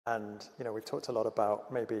And we've talked a lot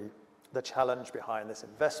about maybe the challenge behind this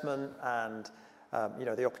investment and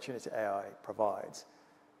the opportunity AI provides.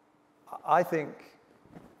 I think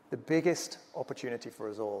the biggest opportunity for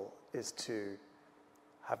us all is to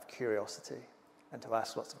have curiosity and to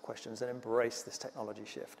ask lots of questions and embrace this technology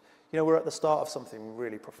shift. We're at the start of something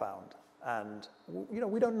really profound, and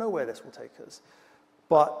we don't know where this will take us.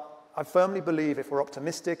 But I firmly believe if we're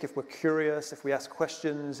optimistic, if we're curious, if we ask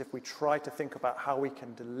questions, if we try to think about how we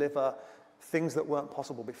can deliver things that weren't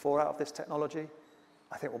possible before out of this technology,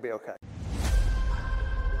 I think we'll be okay.